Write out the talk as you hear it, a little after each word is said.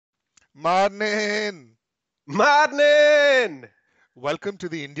Marnin! Madden! Welcome to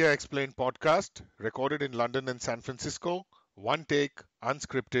the India Explained podcast, recorded in London and San Francisco. One take,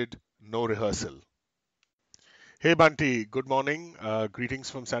 unscripted, no rehearsal. Hey Bunty, good morning. Greetings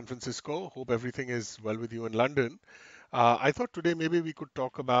from San Francisco. Hope everything is well with you in London. I thought today maybe we could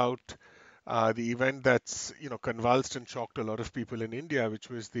talk about the event that's convulsed and shocked a lot of people in India, which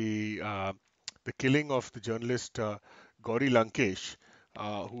was the killing of the journalist Gauri Lankesh,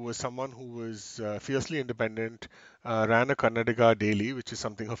 who was someone who was fiercely independent, ran a Kannadiga daily, which is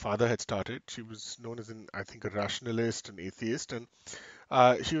something her father had started. She was known as I think, a rationalist, an atheist, and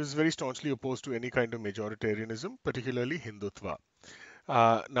she was very staunchly opposed to any kind of majoritarianism, particularly Hindutva.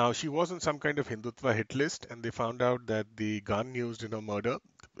 Now, she was on some kind of Hindutva hit list, and they found out that the gun used in her murder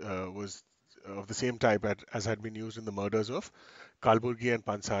was of the same type as had been used in the murders of Kalburgi and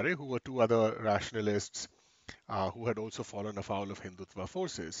Pansare, who were two other rationalists who had also fallen afoul of Hindutva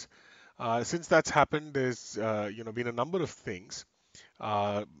forces. Since that's happened, there's been a number of things.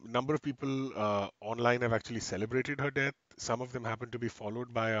 Number of people online have actually celebrated her death. Some of them happen to be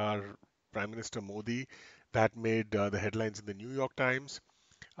followed by our Prime Minister Modi. That made the headlines in the New York Times.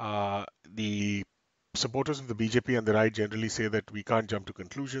 The supporters of the BJP and the right generally say that we can't jump to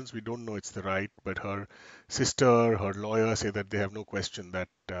conclusions. We don't know it's the right, but her sister, her lawyer say that they have no question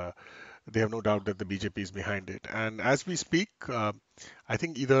that they have no doubt that the BJP is behind it. And as we speak, I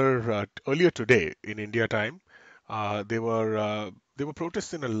think either earlier today in India time, there were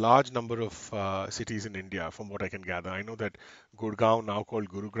protests in a large number of cities in India, from what I can gather. I know that Gurgaon, now called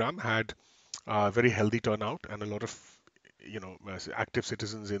Gurugram, had a very healthy turnout and a lot of active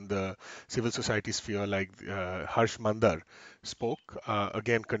citizens in the civil society sphere, like Harsh Mandar, spoke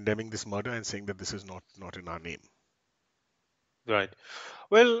again condemning this murder and saying that this is not in our name. Right.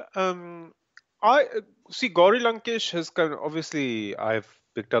 Well, I see Gauri Lankesh has kind of obviously I've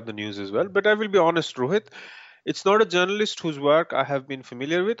picked up the news as well, but I will be honest, Rohit, it's not a journalist whose work I have been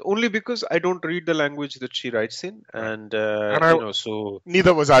familiar with, only because I don't read the language that she writes in, Right. and And I so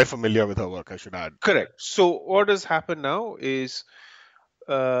neither was I familiar with her work, I should add. correct. So what has happened now is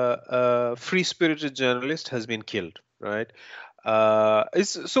a free-spirited journalist has been killed, right?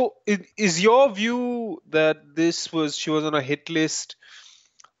 Is your view that she was on a hit list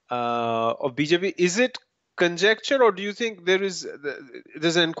of BJP? Is it conjecture, or do you think there's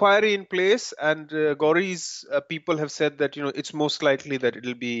an inquiry in place, and Gauri's people have said that it's most likely that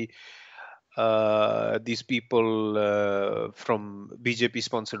it'll be these people from BJP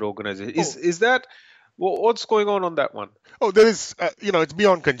sponsored organization? Oh, Is that what's going on that one? oh, there is, it's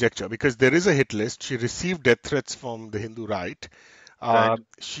beyond conjecture because there is a hit list. She received death threats from the Hindu right. Right.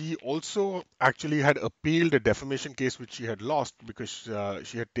 She also actually had appealed a defamation case which she had lost because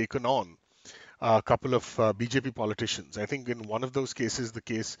she had taken on a couple of BJP politicians. I think in one of those cases,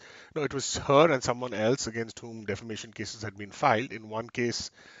 no, it was her and someone else against whom defamation cases had been filed. In one case,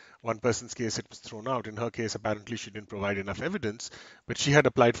 one person's case, it was thrown out. In her case, apparently she didn't provide enough evidence, but she had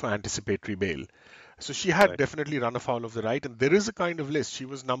applied for anticipatory bail. So she had Right. definitely run afoul of the right, and there is a kind of list. She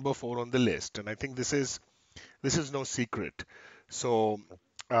was number 4 on the list, and I think this is no secret. So,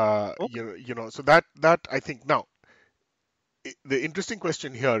 Okay. so that I think now the interesting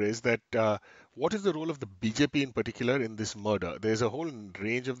question here is that what is the role of the BJP in particular in this murder? There's a whole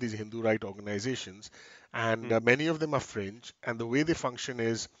range of these Hindu right organizations, and Mm. many of them are fringe, and the way they function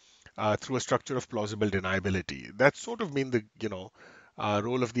is through a structure of plausible deniability. That's sort of been the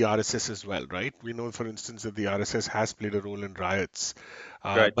role of the RSS as well, right? We know, for instance, that the RSS has played a role in riots,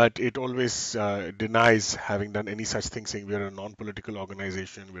 Right. but it always denies having done any such thing, saying we are a non-political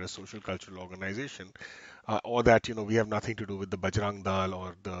organization, we're a social cultural organization, or that we have nothing to do with the Bajrang Dal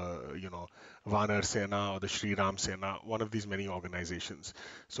or the Vanar Sena or the Sri Ram Sena, one of these many organizations.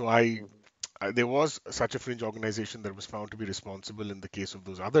 So Mhm. there was such a fringe organization that was found to be responsible in the case of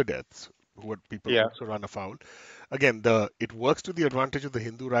those other deaths, who had people Yeah. also run afoul. Again, the it works to the advantage of the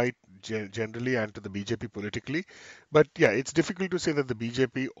Hindu right generally and to the BJP politically, but yeah, it's difficult to say that the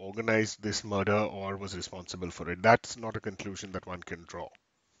BJP organized this murder or was responsible for it. That's not a conclusion that one can draw.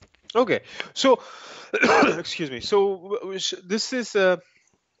 Okay. So, excuse me. So, this is a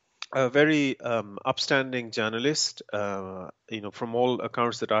very upstanding journalist. From all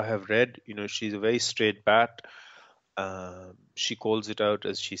accounts that I have read, she's a very straight bat. She calls it out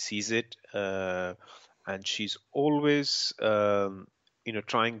as she sees it, and she's always,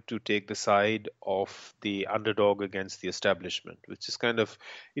 trying to take the side of the underdog against the establishment, which is kind of,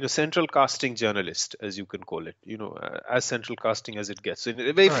 central casting journalist, as you can call it. As central casting as it gets. So,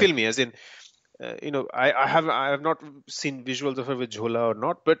 very Right. filmy, as in I have not seen visuals of her with jhola or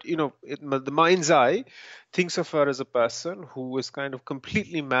not, but the mind's eye thinks of her as a person who is kind of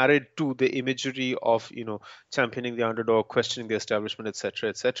completely married to the imagery of championing the underdog, questioning the establishment, etc.,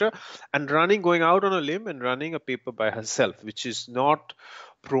 etc., and going out on a limb and running a paper by herself, which is not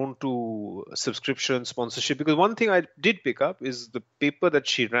prone to subscription sponsorship. Because one thing I did pick up is the paper that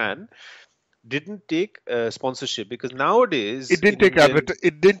she ran didn't take sponsorship, because nowadays It didn't in take Indian.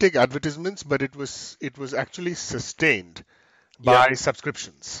 it didn't take advertisements, but it was actually sustained Yeah. by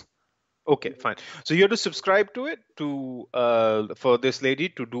subscriptions. Okay, fine. So you have to subscribe to it to for this lady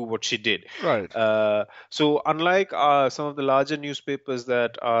to do what she did. Right. So unlike some of the larger newspapers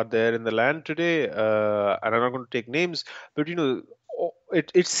that are there in the land today, and I'm not going to take names, but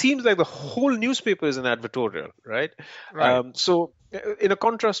it seems like the whole newspaper is an advertorial, right? Right. In a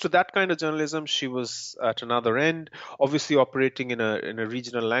contrast to that kind of journalism, she was at another end, obviously operating in a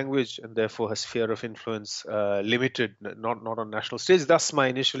regional language, and therefore her sphere of influence limited, not on national stage. Thus, my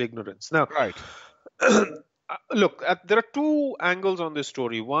initial ignorance. Now, Right. look, there are two angles on this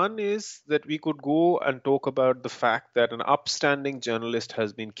story. One is that we could go and talk about the fact that an upstanding journalist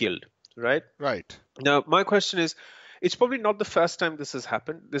has been killed, right? Right. Now, my question is, it's probably not the first time this has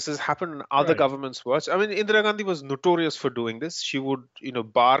happened. This has happened in other Right. governments' watch. I mean, Indira Gandhi was notorious for doing this. She would,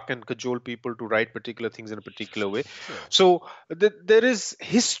 bark and cajole people to write particular things in a particular way. Sure. So there is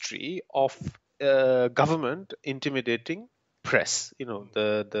history of government intimidating press.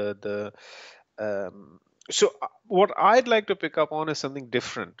 What I'd like to pick up on is something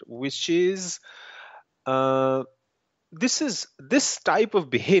different, which is uh, this type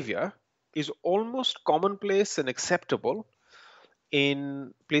of behavior is almost commonplace and acceptable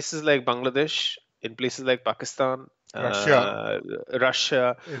in places like Bangladesh, in places like Pakistan, Russia uh,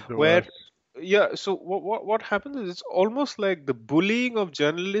 Russia, is the where, worst. yeah. So what happens is it's almost like the bullying of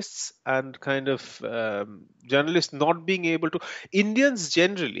journalists and kind of journalists not being able to. Indians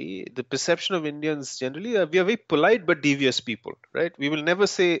generally, the perception of Indians generally, we are very polite but devious people, right? We will never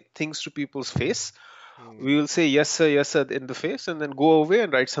say things to people's face. Hmm. We will say yes sir in the face, and then go away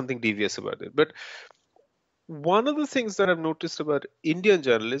and write something devious about it. But one of the things that I've noticed about Indian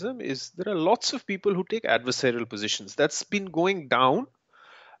journalism is there are lots of people who take adversarial positions. That's been going down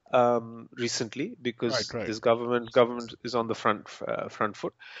recently Right. because Right. this government is on the front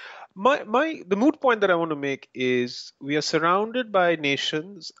foot. The moot point that I want to make is we are surrounded by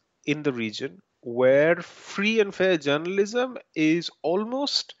nations in the region where free and fair journalism is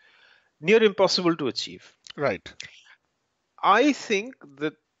almost near impossible to achieve. Right. I think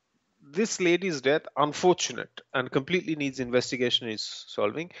that this lady's death, unfortunate and completely needs investigation, is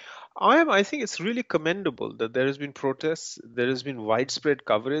solving. I think it's really commendable that there has been protests, there has been widespread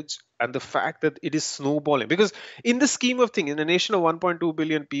coverage, and the fact that it is snowballing. Because in the scheme of things, in a nation of 1.2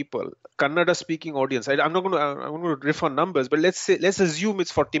 billion people, Kannada speaking audience, I'm going to riff on numbers, but let's assume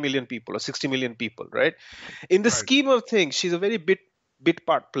it's 40 million people or 60 million people, right? In the Right. scheme of things, she's a very bit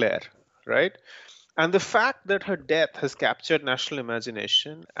part player, right? And the fact that her death has captured national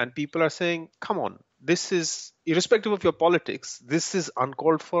imagination, and people are saying, come on, this is, irrespective of your politics, this is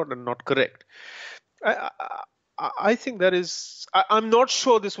uncalled for and not correct. I think that is, I'm not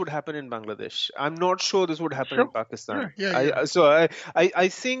sure this would happen in Bangladesh. I'm not sure this would happen Sure. in Pakistan. Yeah. Yeah. Yeah. I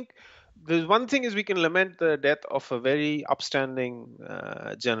think the one thing is we can lament the death of a very upstanding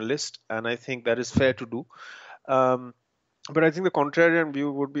journalist, and I think that is fair to do. Um, but I think the contrarian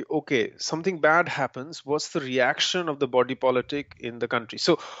view would be okay, something bad happens. What's the reaction of the body politic in the country?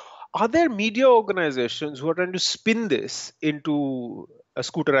 So, are there media organizations who are trying to spin this into a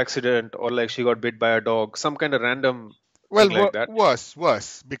scooter accident or like she got bit by a dog, some kind of random thing Well, like that?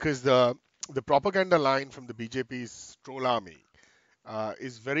 worse, because the propaganda line from the BJP's troll army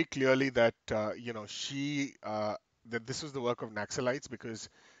is very clearly that that this was the work of Naxalites, because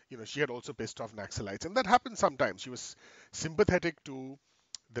she had also pissed off Naxalites, and that happened sometimes. She was sympathetic to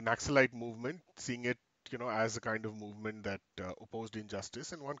the Naxalite movement, seeing it as a kind of movement that opposed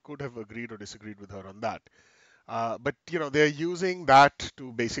injustice, and one could have agreed or disagreed with her on that. But they're using that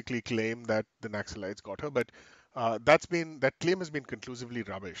to basically claim that the Naxalites got her, but that claim has been conclusively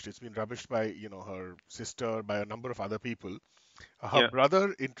rubbished. It's been rubbished by her sister, by a number of other people. Her Yeah,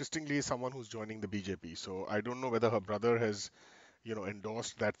 brother, interestingly, is someone who's joining the BJP. So I don't know whether her brother has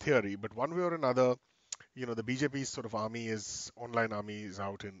endorsed that theory, but one way or another, the BJP's sort of online army is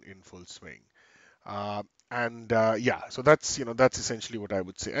out in full swing. And yeah, so that's essentially what I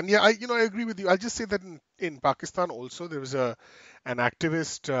would say. And yeah, I agree with you. I'll just say that in Pakistan also there was an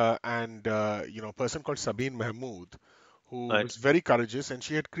activist and person called Sabine Mahmood, who right. was very courageous, and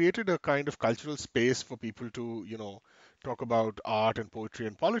she had created a kind of cultural space for people to talk about art and poetry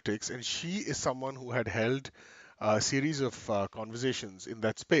and politics, and she is someone who had held a series of conversations in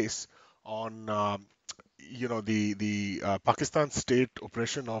that space on the Pakistan state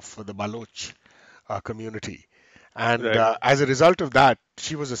oppression of the Baloch community. And Right. as a result of that,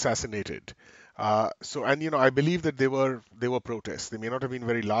 she was assassinated. And I believe that they were protests. They may not have been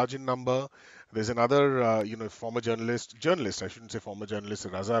very large in number. There's another, former journalist, I shouldn't say former journalist,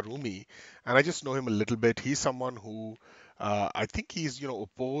 Raza Rumi, and I just know him a little bit. He's someone who I think he's,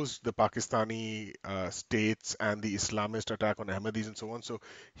 opposed the Pakistani states and the Islamist attack on Ahmadis and so on. So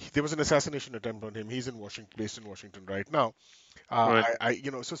there was an assassination attempt on him. He's in Washington, based in Washington right now. Right.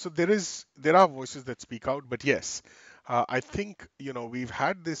 So there are voices that speak out, but yes, I think we've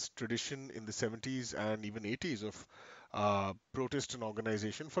had this tradition in the 70s and even 80s of protest and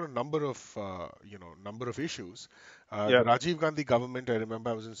organization for a number of issues. The Yeah. Rajiv Gandhi government, I remember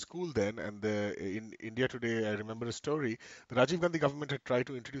I was in school then, and in India Today, I remember a story. The Rajiv Gandhi government had tried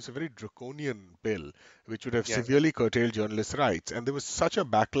to introduce a very draconian bill which would have Yeah. severely curtailed journalists' rights, and there was such a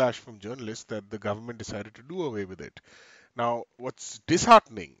backlash from journalists that the government decided to do away with it. Now, what's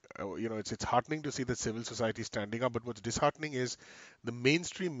disheartening, it's heartening to see that civil society is standing up, but what's disheartening is the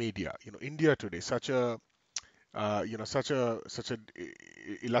mainstream media. India Today, such a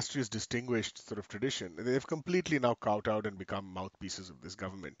illustrious, distinguished sort of tradition. They've completely now kowtowed and become mouthpieces of this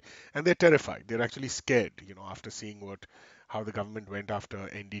government, and they're terrified. They're actually scared, after seeing how the government went after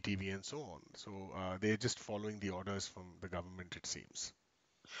NDTV and so on. So they're just following the orders from the government, it seems.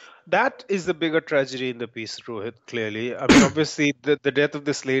 That is the bigger tragedy in the piece, Rohit, clearly. I mean, obviously, the death of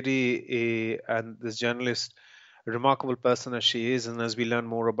this lady and this journalist, remarkable person as she is, and as we learn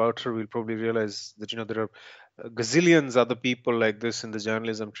more about her, we'll probably realize that, there are gazillions other people like this in the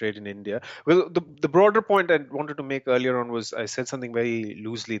journalism trade in India. Well, the broader point I wanted to make earlier on was I said something very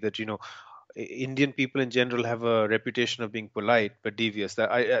loosely that, Indian people in general have a reputation of being polite but devious.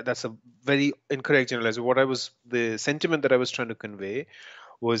 That's a very incorrect generalization. The sentiment that I was trying to convey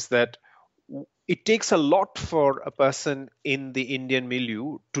was that it takes a lot for a person in the Indian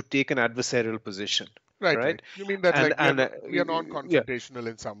milieu to take an adversarial position, Right, right. right? You mean that And like we are and not, we are yeah, non-confrontational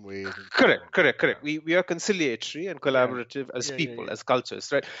in some ways and so on. correct, correct, Yeah, correct. We are conciliatory and yeah, collaborative as yeah, yeah, people, yeah, as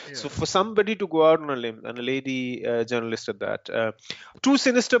cultures, right? So yeah. for somebody to go out on a limb, and a lady journalist at that, two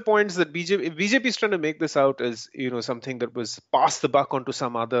sinister points that BJP is trying to make this out as something that was passed the buck onto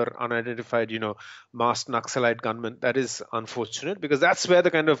some other unidentified masked Naxalite gunman. That is unfortunate because that's where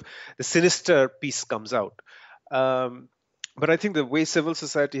the sinister piece comes out. Um, but I think the way civil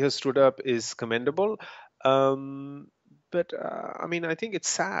society has stood up is commendable. Um, but I mean, I think it's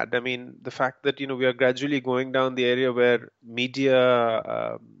sad. I mean, the fact that we are gradually going down the area where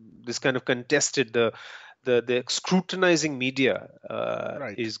media, this kind of contested the scrutinizing media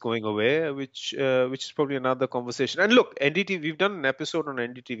Right. is going away, which is probably another conversation. And look, NDTV, we've done an episode on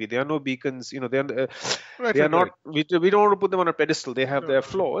NDTV. They are no beacons, Right, they are right, not. right. We don't want to put them on a pedestal. They have No, their no,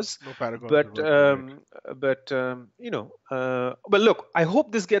 no. flaws, No paragons of but virtue, right. but look, I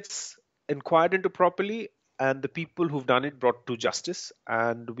hope this gets inquired into properly and the people who've done it brought to justice.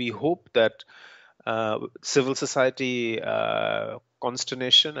 And we hope that civil society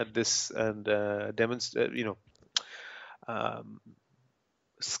consternation at this and demonstrate, um,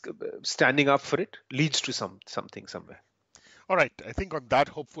 standing up for it leads to something somewhere. All right. I think on that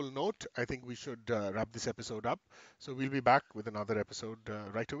hopeful note, I think we should wrap this episode up. So we'll be back with another episode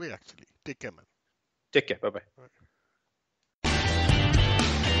right away, actually. Take care, man. Take care. Bye bye. All right.